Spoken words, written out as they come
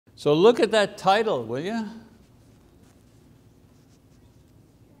So look at that title, will you?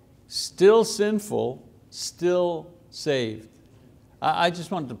 Still sinful, still saved. I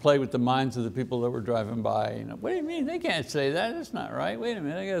just wanted to play with the minds of the people that were driving by. What do you mean? They can't say that. That's not right. Wait a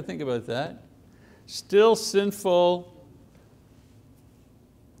minute, I got to think about that. Still sinful,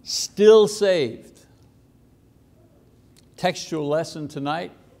 still saved. Textual lesson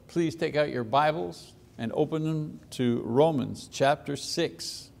tonight. Please take out your Bibles and open them to Romans chapter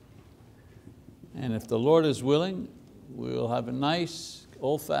 6. And if the Lord is willing, we'll have a nice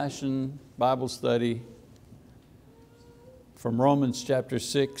old-fashioned Bible study from Romans chapter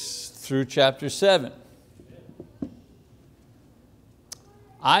 6 through chapter 7.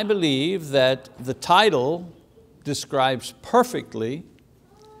 I believe that the title describes perfectly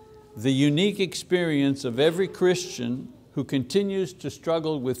the unique experience of every Christian who continues to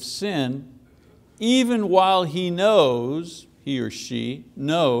struggle with sin, even while he or she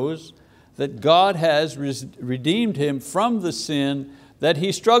knows that God has redeemed him from the sin that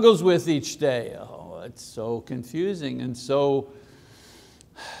he struggles with each day. Oh, it's so confusing and so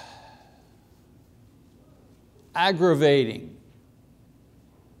aggravating.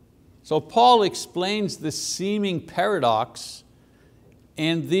 So Paul explains this seeming paradox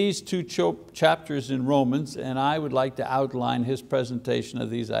in these two chapters in Romans, and I would like to outline his presentation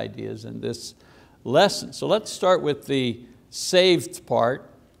of these ideas in this lesson. So let's start with the saved part,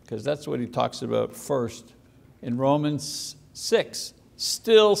 because that's what he talks about first in Romans 6,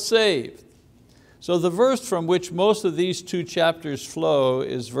 still saved. So the verse from which most of these two chapters flow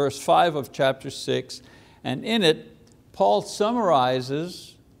is verse 5 of chapter 6, and in it, Paul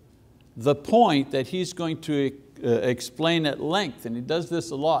summarizes the point that he's going to explain at length, and he does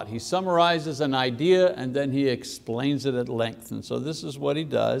this a lot. He summarizes an idea and then he explains it at length. And so this is what he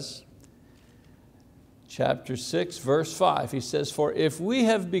does. Chapter 6, verse 5, he says, "For if we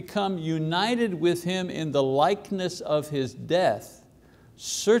have become united with him in the likeness of his death,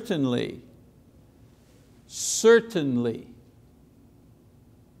 certainly,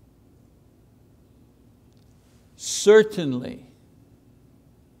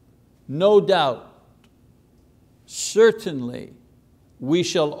 no doubt, certainly we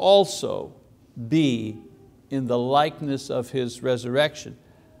shall also be in the likeness of his resurrection."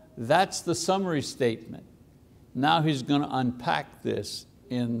 That's the summary statement. Now he's going to unpack this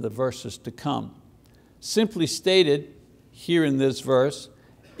in the verses to come. Simply stated here in this verse,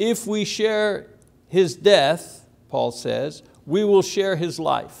 if we share his death, Paul says, we will share his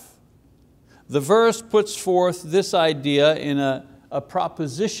life. The verse puts forth this idea in a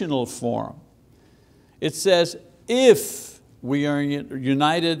propositional form. It says, if we are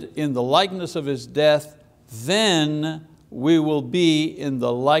united in the likeness of his death, then we will be in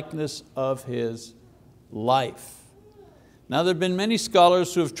the likeness of his life. Now there have been many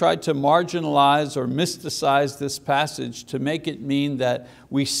scholars who have tried to marginalize or mysticize this passage to make it mean that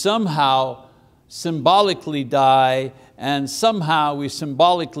we somehow symbolically die and somehow we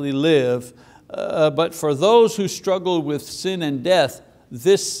symbolically live. But for those who struggle with sin and death,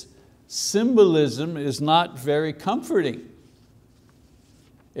 this symbolism is not very comforting.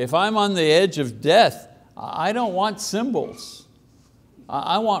 If I'm on the edge of death, I don't want symbols.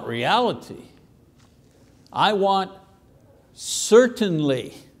 I want reality. I want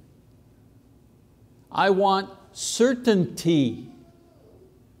certainly. I want certainty,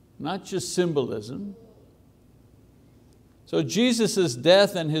 not just symbolism. So Jesus'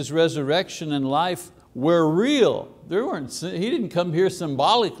 death and his resurrection and life were real. He didn't come here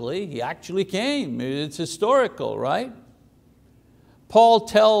symbolically, he actually came. It's historical, right? Paul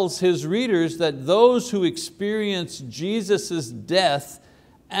tells his readers that those who experience Jesus' death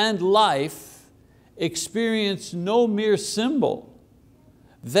and life experience no mere symbol.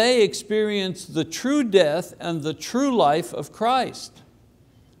 They experience the true death and the true life of Christ.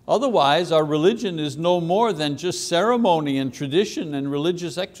 Otherwise, our religion is no more than just ceremony and tradition and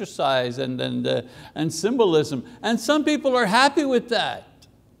religious exercise and symbolism. And some people are happy with that.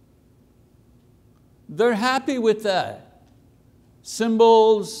 They're happy with that.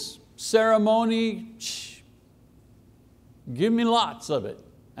 Symbols, ceremony, give me lots of it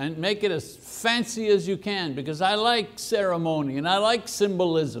and make it as fancy as you can because I like ceremony and I like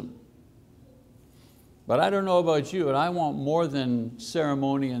symbolism. But I don't know about you, but I want more than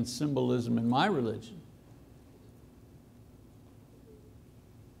ceremony and symbolism in my religion.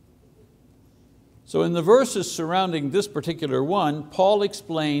 So in the verses surrounding this particular one, Paul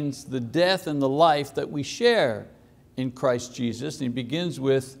explains the death and the life that we share in Christ Jesus, and he begins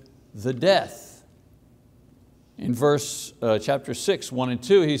with the death. In chapter 6, 1 and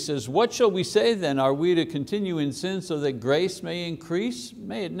 2, he says, "What shall we say then? Are we to continue in sin so that grace may increase?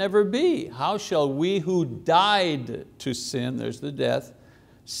 May it never be. How shall we who died to sin," there's the death,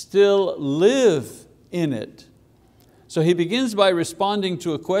 "still live in it?" So he begins by responding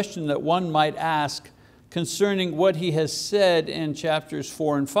to a question that one might ask concerning what he has said in chapters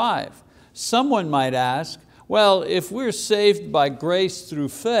 4 and 5. Someone might ask, well, if we're saved by grace through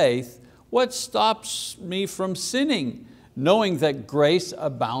faith, what stops me from sinning, knowing that grace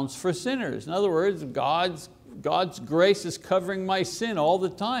abounds for sinners? In other words, God's grace is covering my sin all the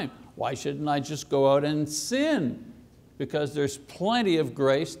time. Why shouldn't I just go out and sin? Because there's plenty of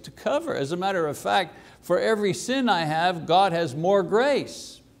grace to cover. As a matter of fact, for every sin I have, God has more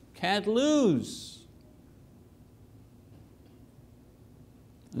grace. Can't lose.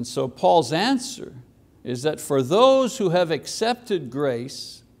 And so Paul's answer is that for those who have accepted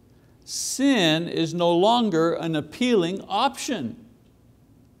grace, sin is no longer an appealing option.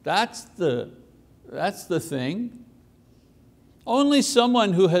 That's the thing. Only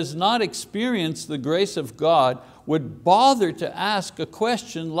someone who has not experienced the grace of God would bother to ask a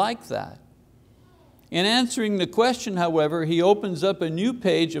question like that. In answering the question, however, he opens up a new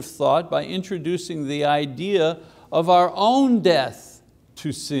page of thought by introducing the idea of our own death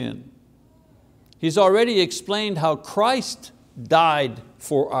to sin. He's already explained how Christ died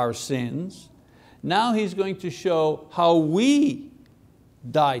for our sins. Now he's going to show how we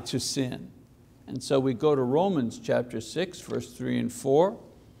die to sin. And so we go to Romans chapter 6, verse 3 and 4.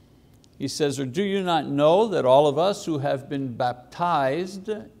 He says, "Or do you not know that all of us who have been baptized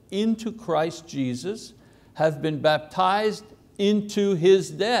into Christ Jesus have been baptized into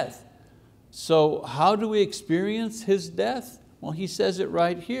His death?" So how do we experience His death? Well, he says it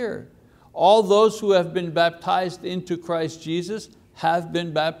right here. All those who have been baptized into Christ Jesus have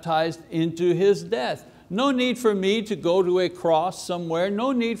been baptized into His death. No need for me to go to a cross somewhere.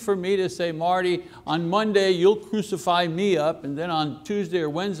 No need for me to say, Marty, on Monday you'll crucify me up, and then on Tuesday or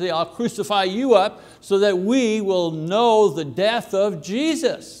Wednesday I'll crucify you up, so that we will know the death of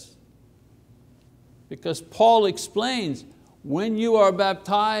Jesus. Because Paul explains, when you are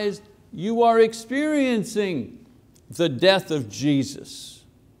baptized, you are experiencing the death of Jesus.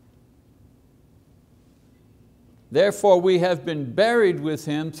 Therefore we have been buried with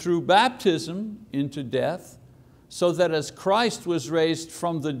Him through baptism into death, so that as Christ was raised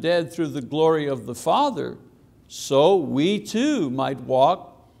from the dead through the glory of the Father, so we too might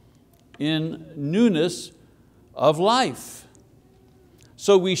walk in newness of life.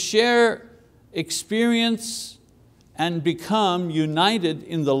 So we share, experience, and become united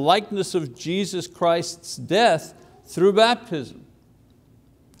in the likeness of Jesus Christ's death through baptism.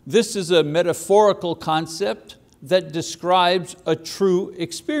 This is a metaphorical concept that describes a true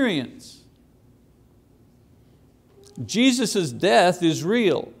experience. Jesus' death is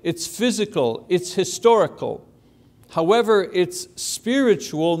real, it's physical, it's historical. However, it's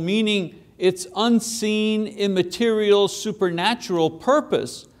spiritual, meaning its unseen, immaterial, supernatural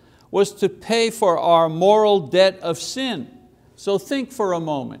purpose was to pay for our moral debt of sin. So think for a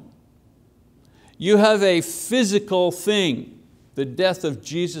moment. You have a physical thing, the death of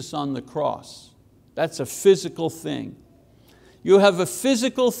Jesus on the cross. That's a physical thing. You have a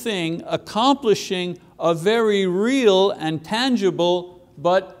physical thing accomplishing a very real and tangible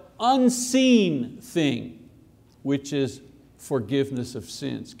but unseen thing, which is forgiveness of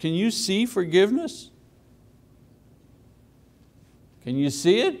sins. Can you see forgiveness? Can you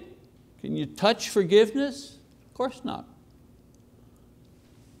see it? Can you touch forgiveness? Of course not.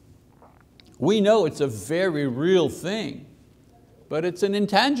 We know it's a very real thing, but it's an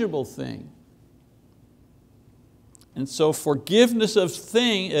intangible thing. And so forgiveness of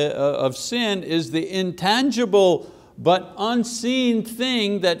sin is the intangible but unseen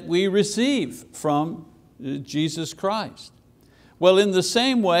thing that we receive from Jesus Christ. Well, in the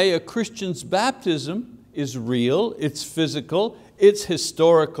same way, a Christian's baptism is real, it's physical, it's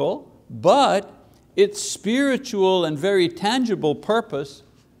historical, but its spiritual and very tangible purpose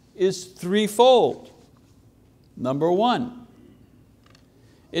is threefold. Number one,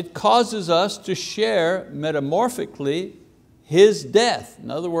 it causes us to share metamorphically His death.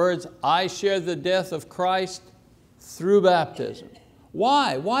 In other words, I share the death of Christ through baptism.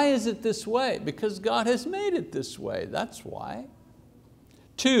 Why? Why is it this way? Because God has made it this way, that's why.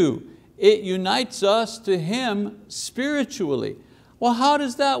 Two, it unites us to Him spiritually. Well, how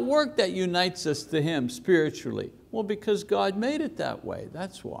does that work, that unites us to Him spiritually? Well, because God made it that way,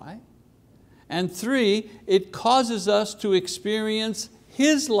 that's why. And three, it causes us to experience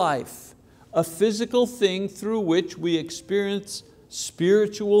His life, a physical thing through which we experience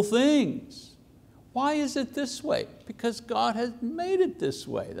spiritual things. Why is it this way? Because God has made it this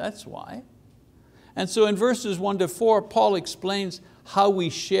way, that's why. And so in verses 1 to 4, Paul explains how we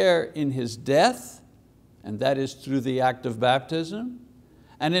share in His death, and that is through the act of baptism.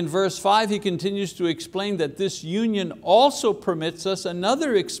 And in verse 5, he continues to explain that this union also permits us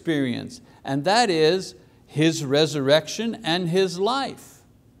another experience, and that is His resurrection and His life.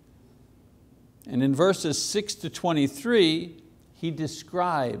 And in verses 6 to 23, he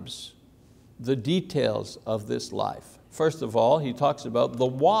describes the details of this life. First of all, he talks about the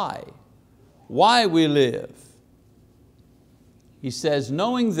why we live. He says,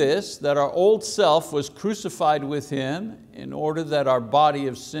 knowing this, that our old self was crucified with Him in order that our body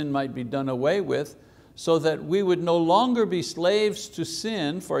of sin might be done away with, so that we would no longer be slaves to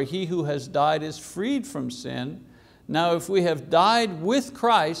sin, for he who has died is freed from sin. Now if we have died with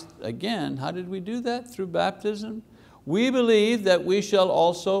Christ, again, how did we do that? Through baptism. We believe that we shall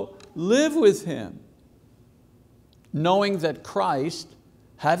also live with Him, knowing that Christ,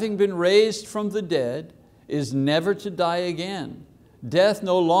 having been raised from the dead, is never to die again. Death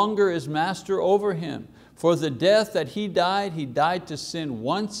no longer is master over Him. For the death that He died to sin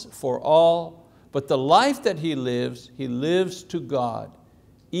once for all, but the life that He lives to God.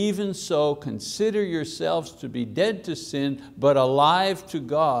 Even so, consider yourselves to be dead to sin, but alive to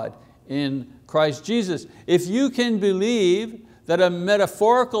God in Christ Jesus. If you can believe that a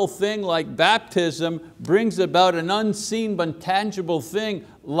metaphorical thing like baptism brings about an unseen but tangible thing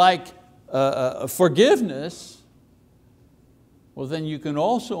like forgiveness, well then you can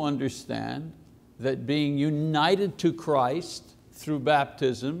also understand that being united to Christ through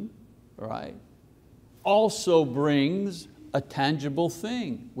baptism, right, also brings a tangible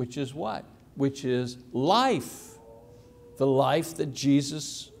thing, which is what? Which is life, the life that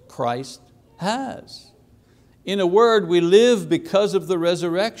Jesus Christ has. In a word, we live because of the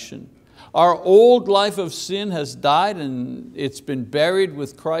resurrection. Our old life of sin has died and it's been buried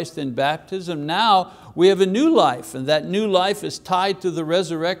with Christ in baptism. Now we have a new life, and that new life is tied to the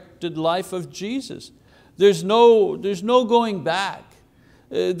resurrected life of Jesus. There's no going back.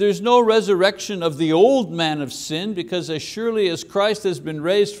 There's no resurrection of the old man of sin, because as surely as Christ has been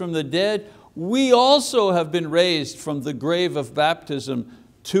raised from the dead, we also have been raised from the grave of baptism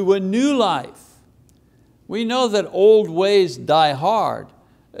to a new life. We know that old ways die hard.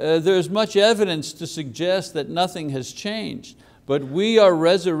 There's much evidence to suggest that nothing has changed, but we are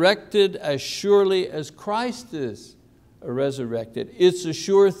resurrected as surely as Christ is resurrected. It's a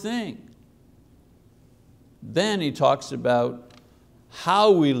sure thing. Then he talks about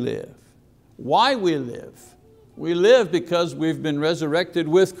how we live, why we live. We live because we've been resurrected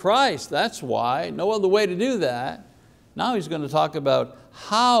with Christ. That's why, no other way to do that. Now he's going to talk about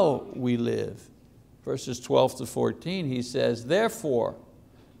how we live. Verses 12 to 14, he says, therefore,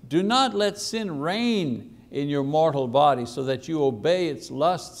 do not let sin reign in your mortal body so that you obey its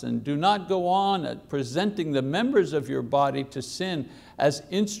lusts, and do not go on at presenting the members of your body to sin as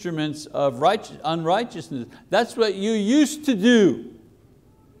instruments of unrighteousness. That's what you used to do.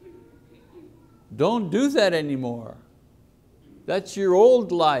 Don't do that anymore. That's your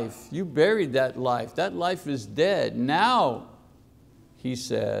old life. You buried that life. That life is dead. Now, he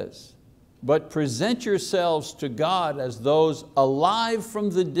says, but present yourselves to God as those alive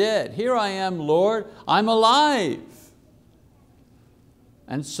from the dead. Here I am, Lord, I'm alive.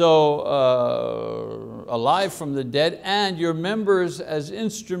 And so, alive from the dead, and your members as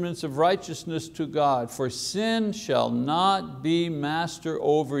instruments of righteousness to God. For sin shall not be master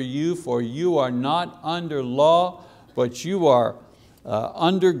over you, for you are not under law, but you are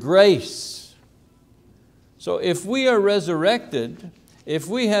under grace. So if we are resurrected, if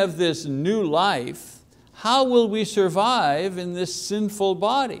we have this new life, how will we survive in this sinful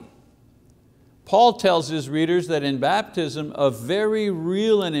body? Paul tells his readers that in baptism a very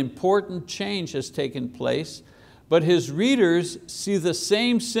real and important change has taken place, but his readers see the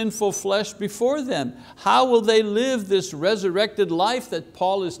same sinful flesh before them. How will they live this resurrected life that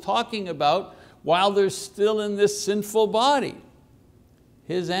Paul is talking about while they're still in this sinful body?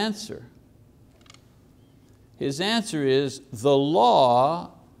 His answer is, the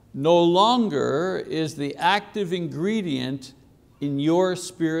law no longer is the active ingredient in your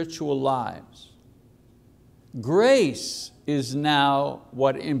spiritual lives. Grace is now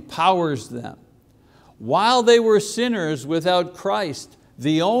what empowers them. While they were sinners without Christ,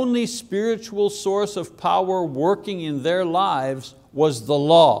 the only spiritual source of power working in their lives was the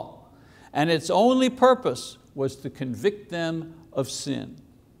law, and its only purpose was to convict them of sin.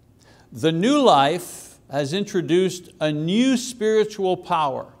 The new life has introduced a new spiritual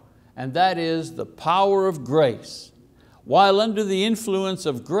power, and that is the power of grace. While under the influence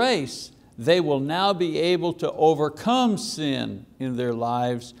of grace, they will now be able to overcome sin in their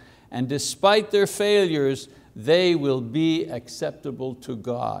lives, and despite their failures, they will be acceptable to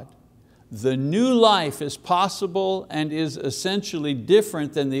God. The new life is possible and is essentially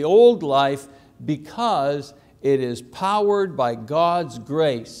different than the old life because it is powered by God's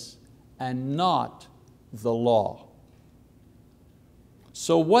grace and not the law.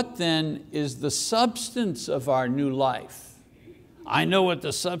 So what then is the substance of our new life? I know what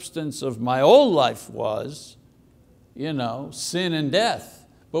the substance of my old life was, sin and death.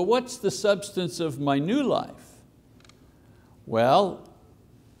 But what's the substance of my new life? Well,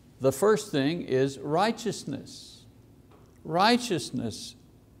 the first thing is righteousness. Righteousness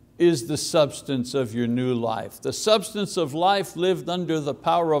is the substance of your new life. The substance of life lived under the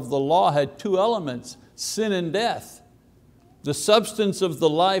power of the law had two elements, sin and death. The substance of the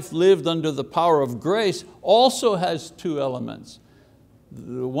life lived under the power of grace also has two elements.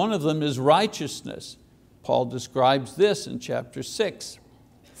 One of them is righteousness. Paul describes this in chapter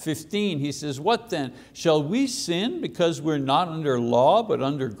 6:15. He says, what then? Shall we sin because we're not under law but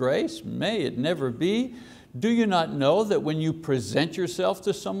under grace? May it never be. Do you not know that when you present yourself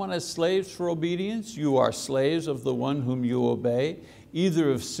to someone as slaves for obedience, you are slaves of the one whom you obey, either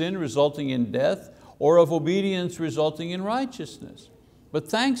of sin resulting in death or of obedience resulting in righteousness? But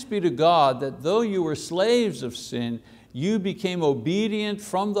thanks be to God that though you were slaves of sin, you became obedient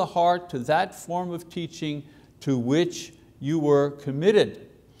from the heart to that form of teaching to which you were committed.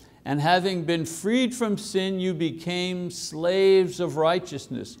 And having been freed from sin, you became slaves of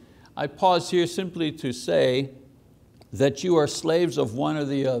righteousness. I pause here simply to say that you are slaves of one or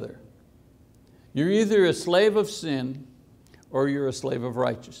the other. You're either a slave of sin or you're a slave of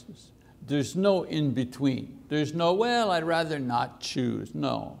righteousness. There's no in between. There's no, well, I'd rather not choose.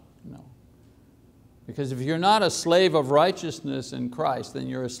 No. Because if you're not a slave of righteousness in Christ, then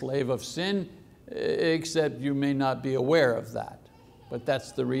you're a slave of sin, except you may not be aware of that. But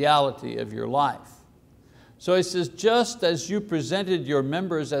that's the reality of your life. So he says, just as you presented your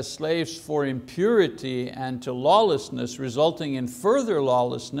members as slaves for impurity and to lawlessness, resulting in further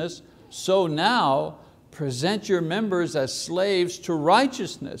lawlessness, so now present your members as slaves to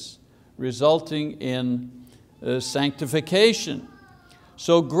righteousness, resulting in sanctification.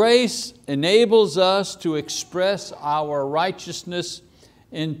 So grace enables us to express our righteousness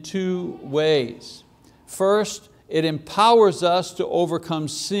in two ways. First, it empowers us to overcome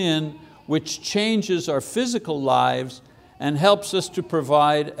sin, which changes our physical lives and helps us to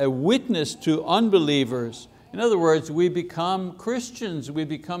provide a witness to unbelievers. In other words, we become Christians, we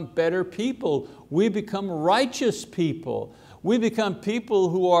become better people, we become righteous people. We become people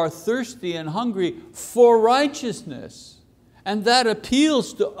who are thirsty and hungry for righteousness. And that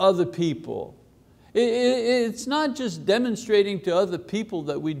appeals to other people. It's not just demonstrating to other people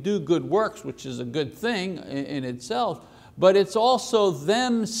that we do good works, which is a good thing in itself, but it's also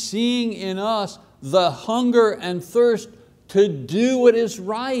them seeing in us the hunger and thirst to do what is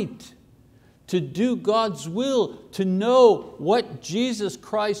right, to do God's will, to know what Jesus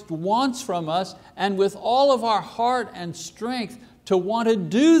Christ wants from us, and with all of our heart and strength to want to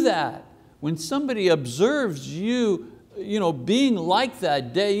do that. When somebody observes you being like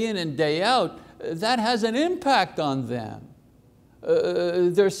that day in and day out, that has an impact on them.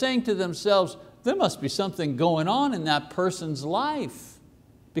 They're saying to themselves, there must be something going on in that person's life,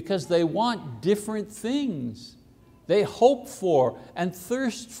 because they want different things. They hope for and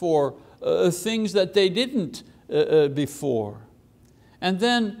thirst for things that they didn't before. And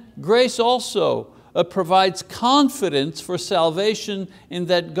then grace also provides confidence for salvation in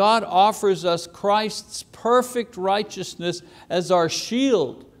that God offers us Christ's perfect righteousness as our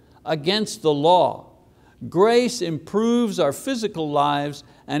shield against the law. Grace improves our physical lives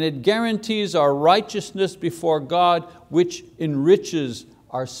and it guarantees our righteousness before God, which enriches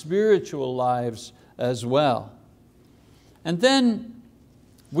our spiritual lives as well. And then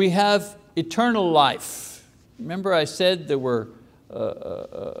we have eternal life. Remember I said there were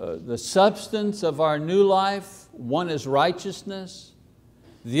the substance of our new life. One is righteousness.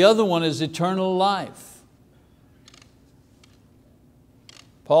 The other one is eternal life.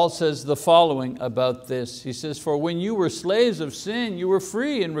 Paul says the following about this. He says, for when you were slaves of sin, you were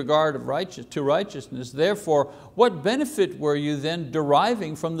free in regard to righteousness. Therefore, what benefit were you then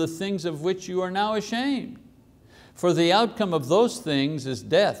deriving from the things of which you are now ashamed? For the outcome of those things is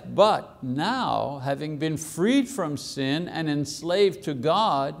death. But now, having been freed from sin and enslaved to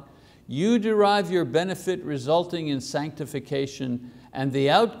God, you derive your benefit resulting in sanctification, and the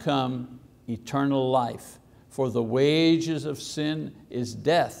outcome, eternal life. For the wages of sin is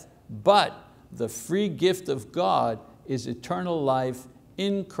death, but the free gift of God is eternal life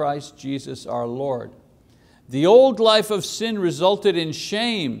in Christ Jesus our Lord. The old life of sin resulted in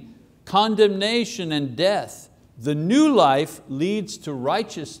shame, condemnation, and death. The new life leads to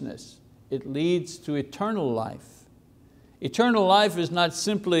righteousness. It leads to eternal life. Eternal life is not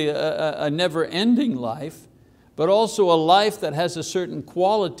simply a never-ending life, but also a life that has a certain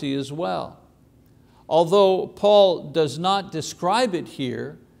quality as well. Although Paul does not describe it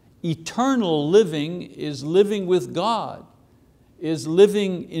here, eternal living is living with God, is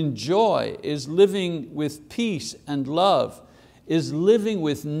living in joy, is living with peace and love, is living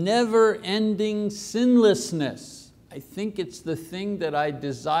with never-ending sinlessness. I think it's the thing that I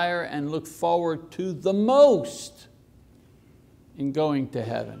desire and look forward to the most in going to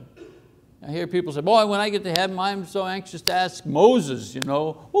heaven. I hear people say, boy, when I get to heaven, I'm so anxious to ask Moses,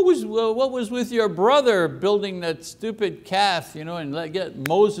 what was with your brother building that stupid calf, and get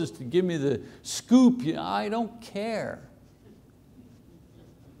Moses to give me the scoop. I don't care.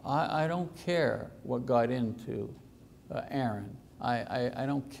 I don't care what got into Aaron. I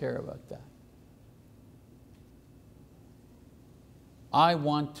don't care about that. I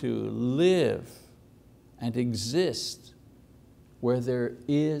want to live and exist where there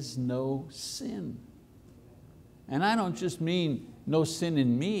is no sin. And I don't just mean no sin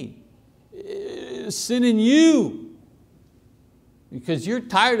in me, sin in you. Because you're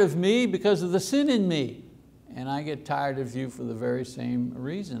tired of me because of the sin in me. And I get tired of you for the very same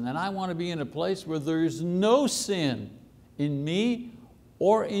reason. And I want to be in a place where there's no sin in me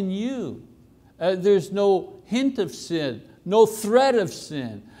or in you. There's no hint of sin, no threat of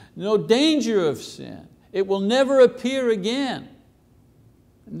sin, no danger of sin. It will never appear again.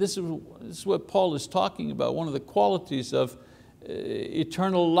 And this is what Paul is talking about, one of the qualities of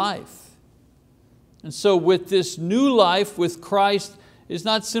eternal life. And so with this new life with Christ is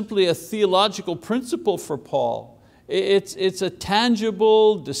not simply a theological principle for Paul. It's a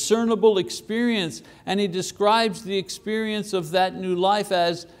tangible, discernible experience, and he describes the experience of that new life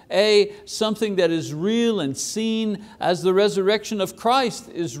as something that is real and seen, as the resurrection of Christ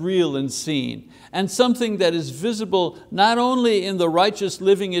is real and seen, and something that is visible not only in the righteous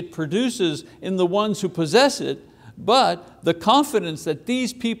living it produces in the ones who possess it, but the confidence that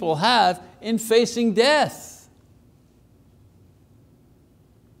these people have in facing death.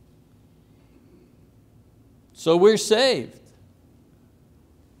 So we're saved,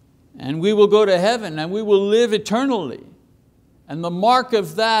 and we will go to heaven, and we will live eternally. And the mark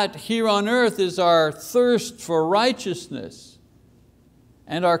of that here on earth is our thirst for righteousness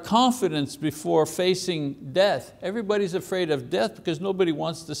and our confidence before facing death. Everybody's afraid of death because nobody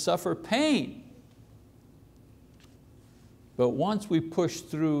wants to suffer pain. But once we push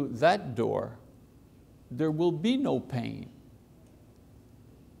through that door, there will be no pain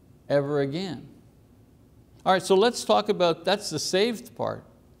ever again. All right, so let's talk about, that's the saved part.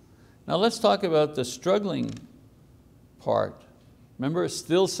 Now let's talk about the struggling part. Remember,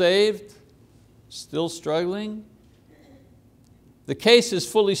 still saved, still struggling. The case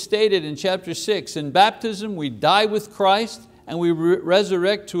is fully stated in chapter 6. In baptism, we die with Christ and we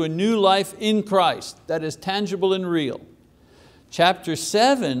resurrect to a new life in Christ that is tangible and real. Chapter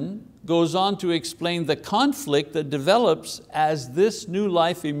 7 goes on to explain the conflict that develops as this new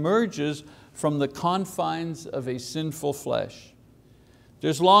life emerges from the confines of a sinful flesh.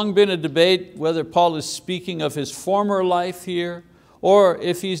 There's long been a debate whether Paul is speaking of his former life here or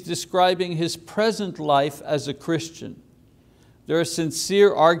if he's describing his present life as a Christian. There are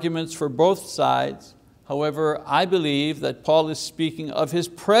sincere arguments for both sides. However, I believe that Paul is speaking of his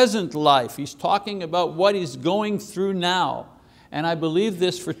present life. He's talking about what he's going through now. And I believe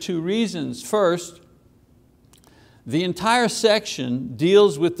this for two reasons. First, the entire section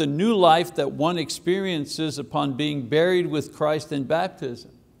deals with the new life that one experiences upon being buried with Christ in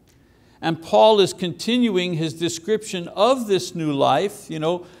baptism. And Paul is continuing his description of this new life.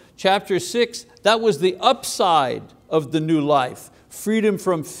 Chapter 6, that was the upside of the new life. Freedom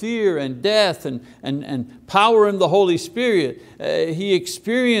from fear and death and power in the Holy Spirit. He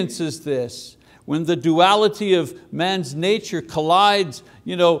experiences this. When the duality of man's nature collides,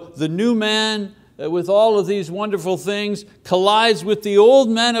 the new man with all of these wonderful things collides with the old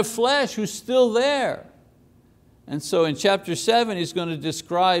man of flesh who's still there. And so in chapter 7, he's going to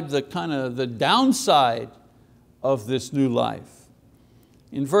describe the downside of this new life.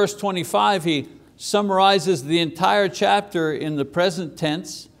 In verse 25, he summarizes the entire chapter in the present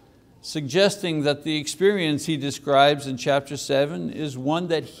tense, suggesting that the experience he describes in chapter 7 is one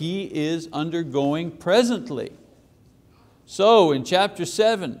that he is undergoing presently. So in chapter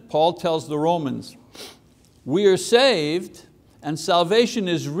 7, Paul tells the Romans, we are saved and salvation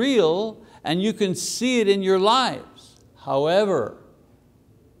is real and you can see it in your lives. However,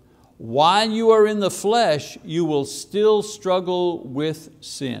 while you are in the flesh, you will still struggle with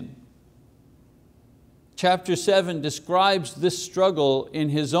sin. Chapter 7 describes this struggle in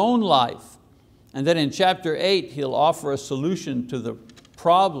his own life. And then in chapter 8, he'll offer a solution to the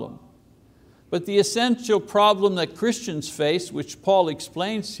problem. But the essential problem that Christians face, which Paul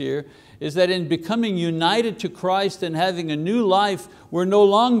explains here, is that in becoming united to Christ and having a new life, we're no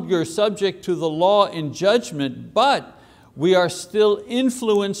longer subject to the law in judgment, but we are still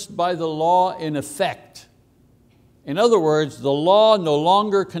influenced by the law in effect. In other words, the law no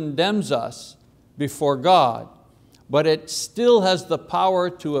longer condemns us before God, but it still has the power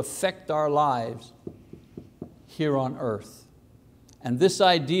to affect our lives here on earth. And this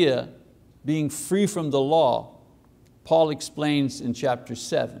idea, being free from the law, Paul explains in chapter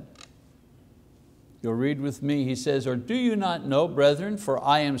 7. You'll read with me, he says, "Or do you not know, brethren, for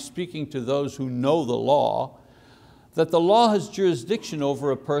I am speaking to those who know the law, that the law has jurisdiction over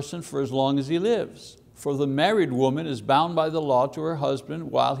a person for as long as he lives. For the married woman is bound by the law to her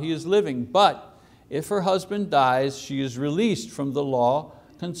husband while he is living. But if her husband dies, she is released from the law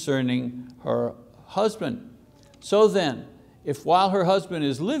concerning her husband. So then, if while her husband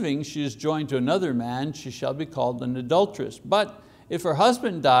is living, she is joined to another man, she shall be called an adulteress. But if her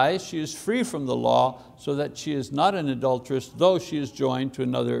husband dies, she is free from the law, so that she is not an adulteress, though she is joined to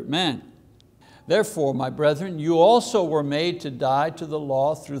another man. Therefore, my brethren, you also were made to die to the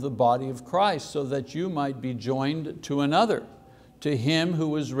law through the body of Christ, so that you might be joined to another, to Him who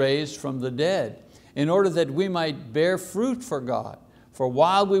was raised from the dead, in order that we might bear fruit for God. For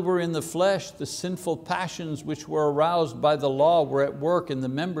while we were in the flesh, the sinful passions which were aroused by the law were at work in the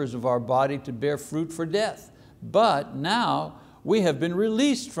members of our body to bear fruit for death. But now we have been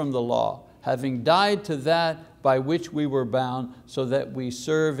released from the law, having died to that by which we were bound, so that we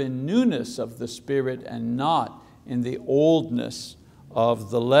serve in newness of the Spirit and not in the oldness of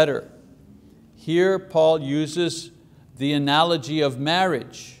the letter." Here Paul uses the analogy of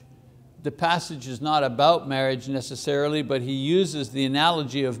marriage. The passage is not about marriage necessarily, but he uses the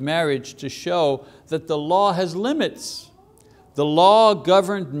analogy of marriage to show that the law has limits. The law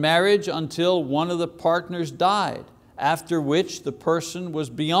governed marriage until one of the partners died, after which the person was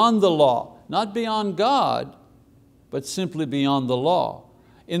beyond the law, not beyond God, but simply beyond the law.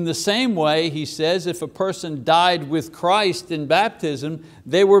 In the same way, he says, if a person died with Christ in baptism,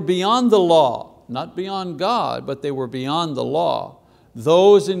 they were beyond the law, not beyond God, but they were beyond the law.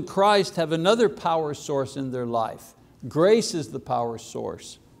 Those in Christ have another power source in their life. Grace is the power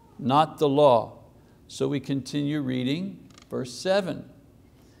source, not the law. So we continue reading verse 7.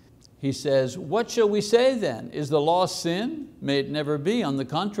 He says, "What shall we say then? Is the law sin? May it never be. On the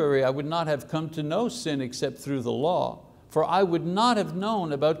contrary, I would not have come to know sin except through the law. For I would not have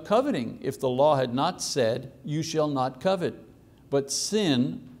known about coveting if the law had not said, 'You shall not covet.' But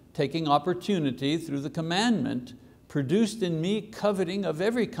sin, taking opportunity through the commandment, produced in me coveting of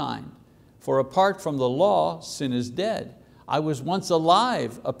every kind. For apart from the law, sin is dead. I was once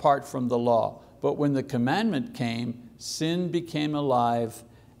alive apart from the law, but when the commandment came, sin became alive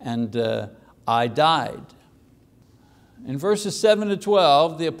and I died." In verses 7 to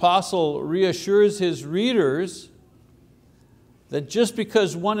 12, the apostle reassures his readers that just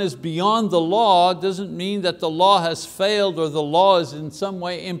because one is beyond the law doesn't mean that the law has failed or the law is in some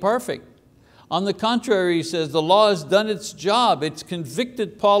way imperfect. On the contrary, he says, the law has done its job. It's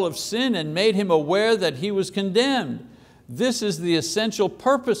convicted Paul of sin and made him aware that he was condemned. This is the essential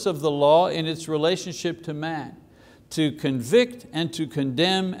purpose of the law in its relationship to man, to convict and to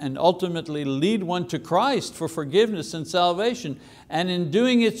condemn and ultimately lead one to Christ for forgiveness and salvation. And in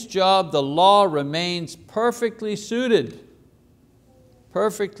doing its job, the law remains perfectly suited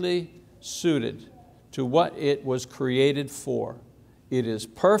to what it was created for. It is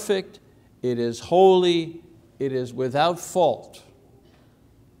perfect, it is holy, it is without fault.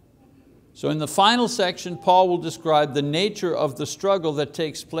 So in the final section, Paul will describe the nature of the struggle that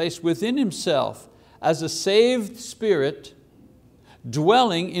takes place within himself as a saved spirit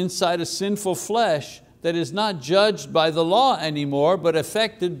dwelling inside a sinful flesh that is not judged by the law anymore, but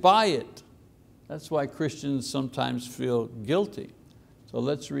affected by it. That's why Christians sometimes feel guilty. So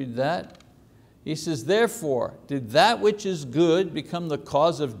let's read that. He says, "Therefore, did that which is good become the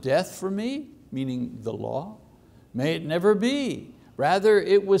cause of death for me?" Meaning the law. "May it never be. Rather,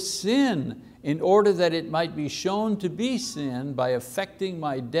 it was sin, in order that it might be shown to be sin by affecting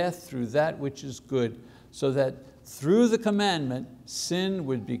my death through that which is good, so that through the commandment, sin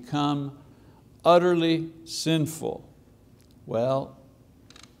would become utterly sinful." Well,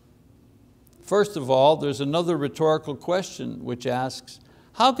 first of all, there's another rhetorical question which asks,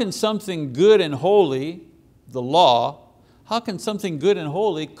 how can something good and holy, the law, How can something good and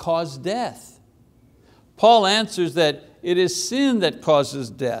holy cause death? Paul answers that it is sin that causes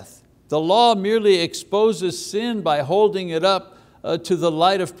death. The law merely exposes sin by holding it up to the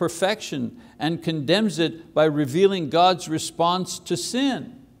light of perfection and condemns it by revealing God's response to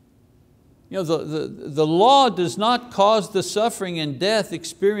sin. The law does not cause the suffering and death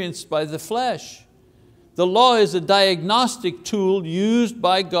experienced by the flesh. The law is a diagnostic tool used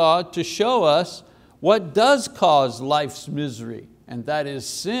by God to show us what does cause life's misery, and that is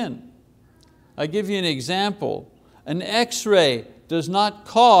sin. I'll give you an example. An X-ray does not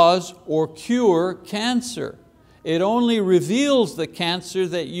cause or cure cancer. It only reveals the cancer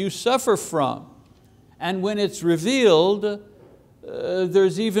that you suffer from. And when it's revealed,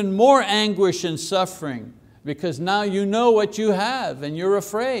 there's even more anguish and suffering because now you know what you have and you're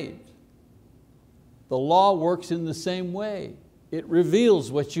afraid. The law works in the same way. It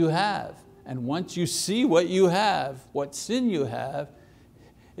reveals what you have. And once you see what you have, what sin you have,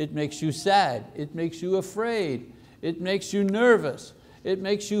 it makes you sad, it makes you afraid, it makes you nervous, it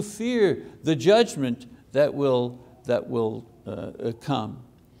makes you fear the judgment that will come.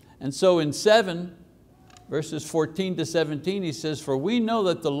 And so in 7, verses 14 to 17, he says, "For we know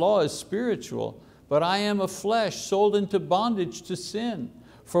that the law is spiritual, but I am of flesh, sold into bondage to sin.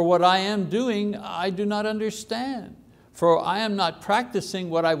 For what I am doing, I do not understand. For I am not practicing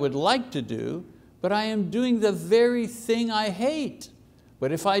what I would like to do, but I am doing the very thing I hate.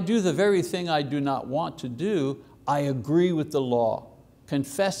 But if I do the very thing I do not want to do, I agree with the law,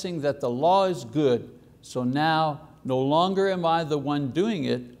 confessing that the law is good. So now no longer am I the one doing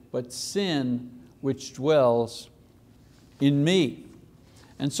it, but sin which dwells in me."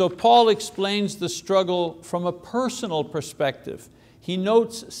 And so Paul explains the struggle from a personal perspective. He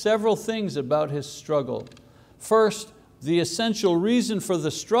notes several things about his struggle. First, the essential reason for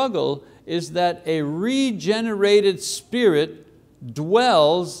the struggle is that a regenerated spirit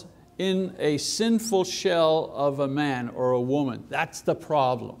dwells in a sinful shell of a man or a woman. That's the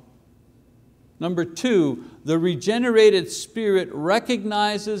problem. Number 2, the regenerated spirit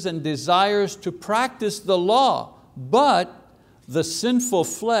recognizes and desires to practice the law, but the sinful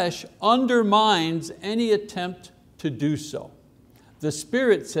flesh undermines any attempt to do so. The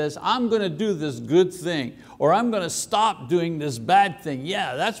spirit says, I'm going to do this good thing, or I'm going to stop doing this bad thing.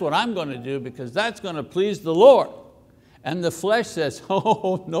 Yeah, that's what I'm going to do because that's going to please the Lord. And the flesh says,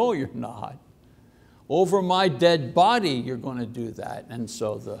 oh, no, you're not. Over my dead body, you're going to do that. And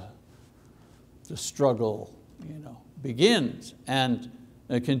so the struggle begins and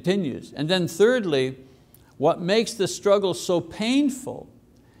continues. And then thirdly, what makes the struggle so painful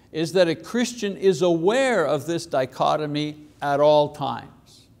is that a Christian is aware of this dichotomy at all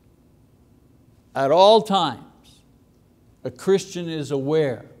times. At all times, a Christian is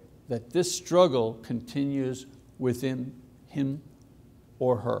aware that this struggle continues within him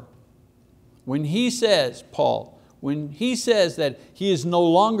or her. When he says, Paul, when he says that he is no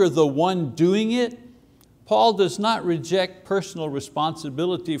longer the one doing it, Paul does not reject personal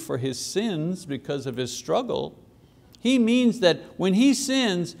responsibility for his sins because of his struggle. He means that when he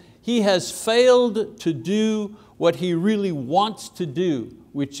sins, he has failed to do what he really wants to do,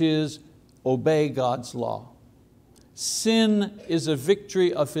 which is obey God's law. Sin is a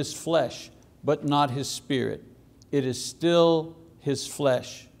victory of his flesh, but not his spirit. It is still his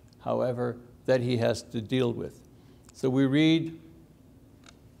flesh, however, that he has to deal with. So we read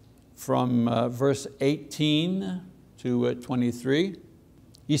from verse 18 to 23.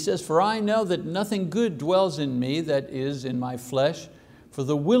 He says, "For I know that nothing good dwells in me, that is, in my flesh, for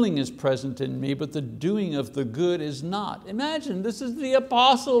the willing is present in me, but the doing of the good is not." Imagine, this is the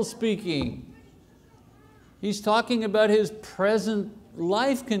apostle speaking. He's talking about his present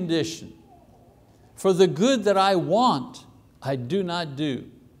life condition. "For the good that I want, I do not do,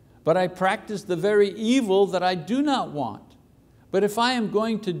 but I practice the very evil that I do not want. But if I am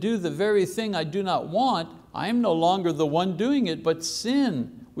going to do the very thing I do not want, I am no longer the one doing it, but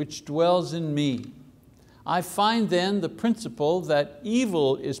sin which dwells in me. I find then the principle that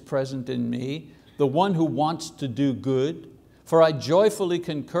evil is present in me, the one who wants to do good, for I joyfully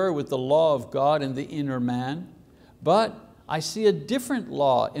concur with the law of God in the inner man. But I see a different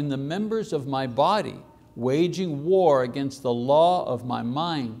law in the members of my body, waging war against the law of my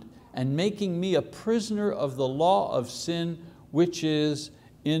mind and making me a prisoner of the law of sin which is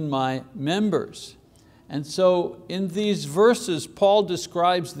in my members." And so in these verses, Paul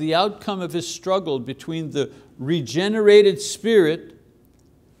describes the outcome of his struggle between the regenerated spirit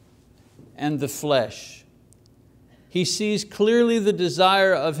and the flesh. He sees clearly the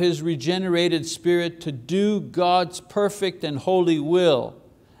desire of his regenerated spirit to do God's perfect and holy will.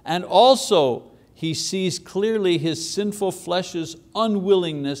 And also he sees clearly his sinful flesh's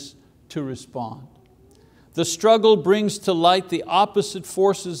unwillingness to respond. The struggle brings to light the opposite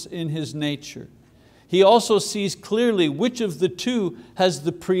forces in his nature. He also sees clearly which of the two has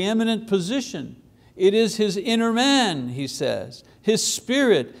the preeminent position. It is his inner man, he says, his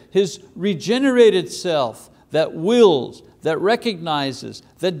spirit, his regenerated self that wills, that recognizes,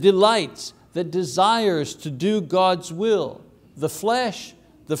 that delights, that desires to do God's will. The flesh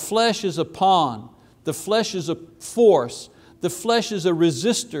is a pawn. The flesh is a force. The flesh is a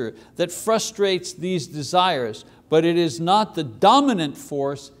resistor that frustrates these desires, but it is not the dominant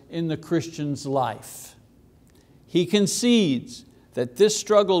force in the Christian's life. He concedes that this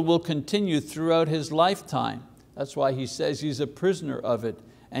struggle will continue throughout his lifetime. That's why he says he's a prisoner of it,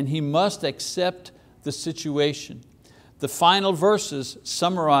 and he must accept the situation. The final verses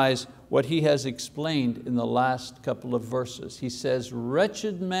summarize what he has explained in the last couple of verses. He says,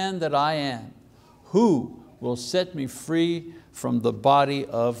 "Wretched man that I am, who will set me free from the body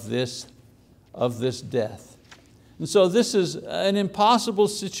of this death?" And so this is an impossible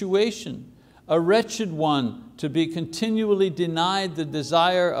situation, a wretched one, to be continually denied the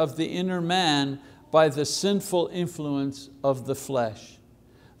desire of the inner man by the sinful influence of the flesh.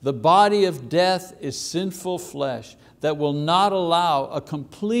 The body of death is sinful flesh that will not allow a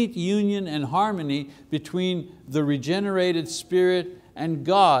complete union and harmony between the regenerated spirit and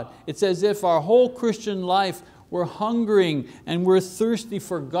God. It's as if our whole Christian life we're hungering and we're thirsty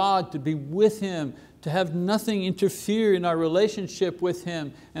for God, to be with Him, to have nothing interfere in our relationship with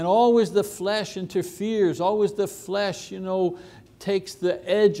Him. And always the flesh interferes, always the flesh takes the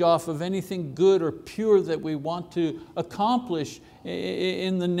edge off of anything good or pure that we want to accomplish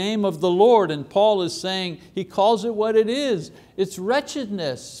in the name of the Lord. And Paul is saying, he calls it what it is. It's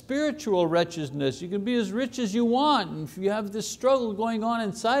wretchedness, spiritual wretchedness. You can be as rich as you want, and if you have this struggle going on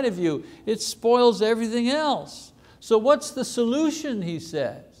inside of you, it spoils everything else. So what's the solution, he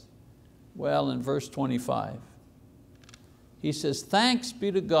says? Well, in verse 25, he says, "Thanks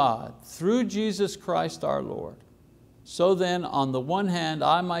be to God through Jesus Christ our Lord. So then, on the one hand,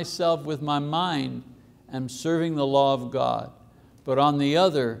 I myself with my mind am serving the law of God, but on the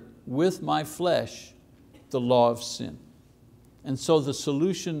other, with my flesh, the law of sin." And so the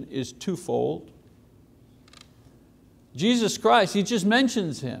solution is twofold. Jesus Christ, he just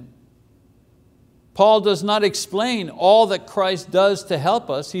mentions Him. Paul does not explain all that Christ does to help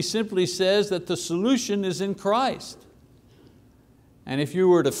us. He simply says that the solution is in Christ. And if you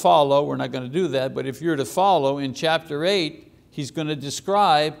were to follow, we're not going to do that, but if you were to follow in chapter 8, he's going to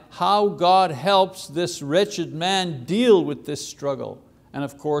describe how God helps this wretched man deal with this struggle. And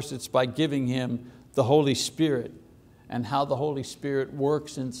of course, it's by giving him the Holy Spirit, and how the Holy Spirit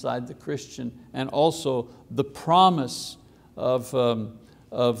works inside the Christian, and also the promise of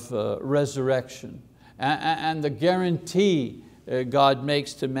resurrection, and the guarantee God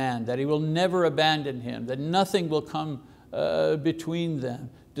makes to man that He will never abandon him, that nothing will come between them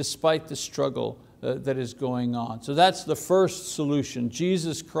despite the struggle that is going on. So that's the first solution: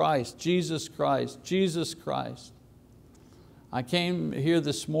 Jesus Christ, Jesus Christ, Jesus Christ. I came here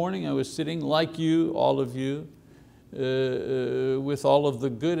this morning, I was sitting like you, all of you, with all of the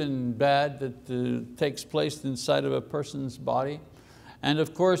good and bad that takes place inside of a person's body. And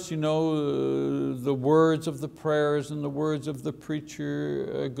of course, the words of the prayers and the words of the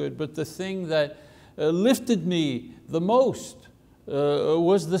preacher are good, but the thing that lifted me the most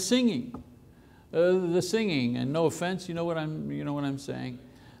was the singing. The singing, and no offense, you know what I'm saying.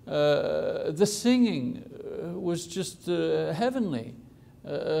 The singing was just heavenly.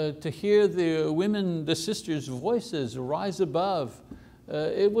 To hear the women, the sisters' voices rise above,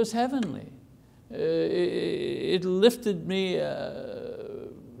 it was heavenly. It lifted me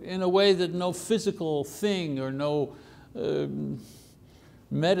in a way that no physical thing or no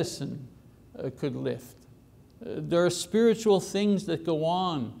medicine could lift. There are spiritual things that go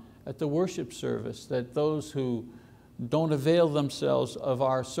on at the worship service that those who don't avail themselves of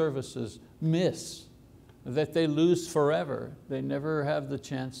our services miss, that they lose forever. They never have the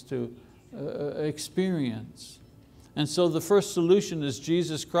chance to experience. And so the first solution is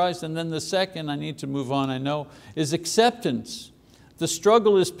Jesus Christ, and then the second, I need to move on, I know, is acceptance. The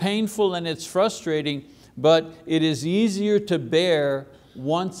struggle is painful and it's frustrating, but it is easier to bear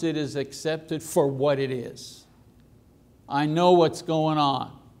once it is accepted for what it is. I know what's going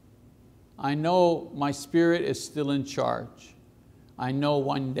on. I know my spirit is still in charge. I know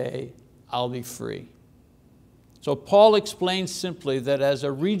one day I'll be free. So Paul explains simply that as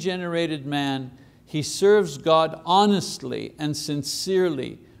a regenerated man, he serves God honestly and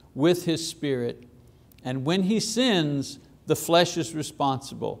sincerely with his spirit. And when he sins, the flesh is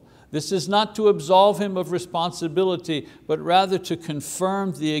responsible. This is not to absolve him of responsibility, but rather to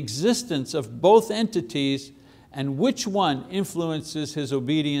confirm the existence of both entities and which one influences his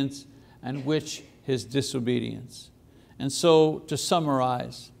obedience and which his disobedience. And so, to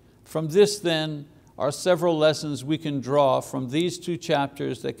summarize, from this then are several lessons we can draw from these two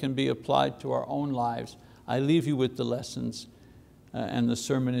chapters that can be applied to our own lives. I leave you with the lessons and the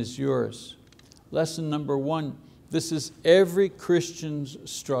sermon is yours. Lesson number one, this is every Christian's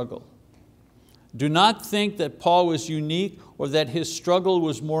struggle. Do not think that Paul was unique or that his struggle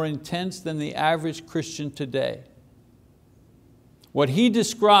was more intense than the average Christian today. What he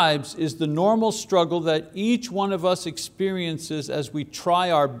describes is the normal struggle that each one of us experiences as we try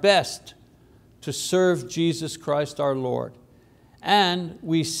our best to serve Jesus Christ our Lord. And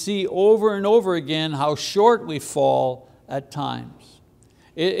we see over and over again how short we fall at times.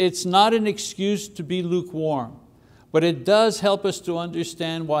 It's not an excuse to be lukewarm, but it does help us to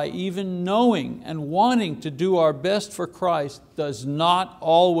understand why even knowing and wanting to do our best for Christ does not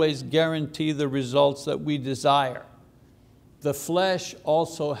always guarantee the results that we desire. The flesh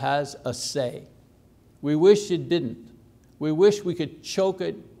also has a say. We wish it didn't. We wish we could choke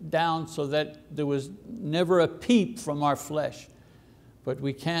it down so that there was never a peep from our flesh. But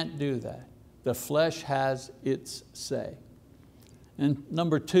we can't do that. The flesh has its say. And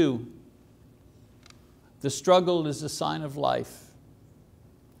number two, the struggle is a sign of life.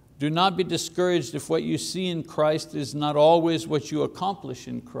 Do not be discouraged if what you see in Christ is not always what you accomplish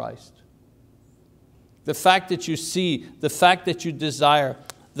in Christ. The fact that you see, the fact that you desire,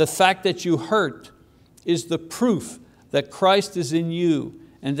 the fact that you hurt is the proof that Christ is in you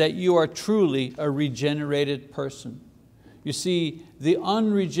and that you are truly a regenerated person. You see, the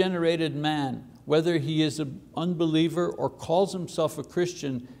unregenerated man, whether he is an unbeliever or calls himself a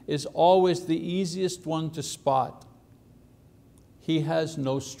Christian, is always the easiest one to spot. He has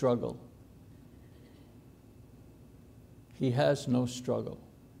no struggle. He has no struggle.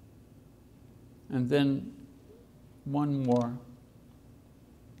 And then one more.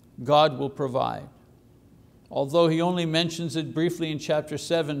 God will provide. Although he only mentions it briefly in chapter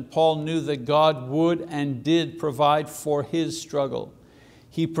 7, Paul knew that God would and did provide for his struggle.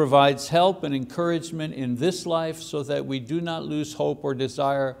 He provides help and encouragement in this life so that we do not lose hope or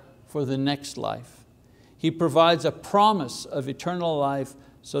desire for the next life. He provides a promise of eternal life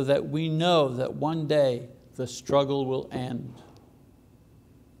so that we know that one day the struggle will end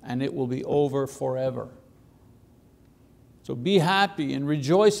and it will be over forever. So be happy and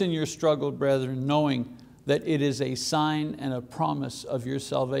rejoice in your struggle, brethren, knowing that it is a sign and a promise of your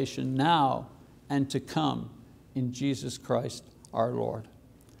salvation now and to come in Jesus Christ our Lord.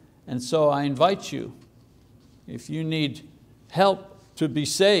 And so I invite you, if you need help to be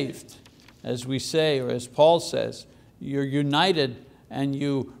saved, as we say, or as Paul says, you're united and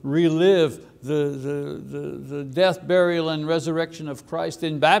you relive the death, burial, and resurrection of Christ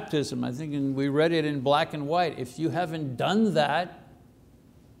in baptism. I think we read it in black and white. If you haven't done that,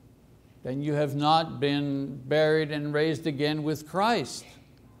 then you have not been buried and raised again with Christ.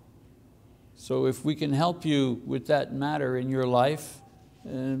 So if we can help you with that matter in your life,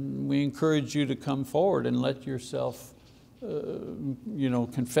 we encourage you to come forward and let yourself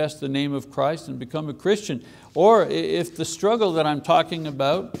confess the name of Christ and become a Christian. Or if the struggle that I'm talking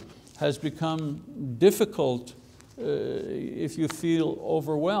about has become difficult, if you feel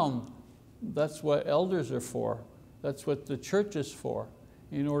overwhelmed, that's what elders are for. That's what the church is for,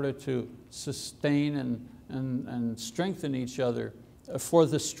 in order to sustain and strengthen each other for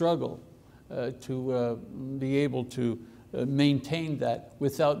the struggle, to be able to maintain that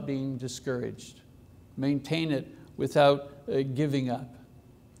without being discouraged. Maintain it without giving up.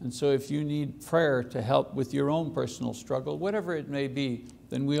 And so if you need prayer to help with your own personal struggle, whatever it may be,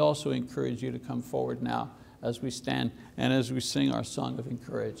 then we also encourage you to come forward now as we stand and as we sing our song of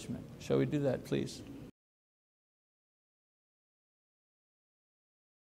encouragement. Shall we do that, please?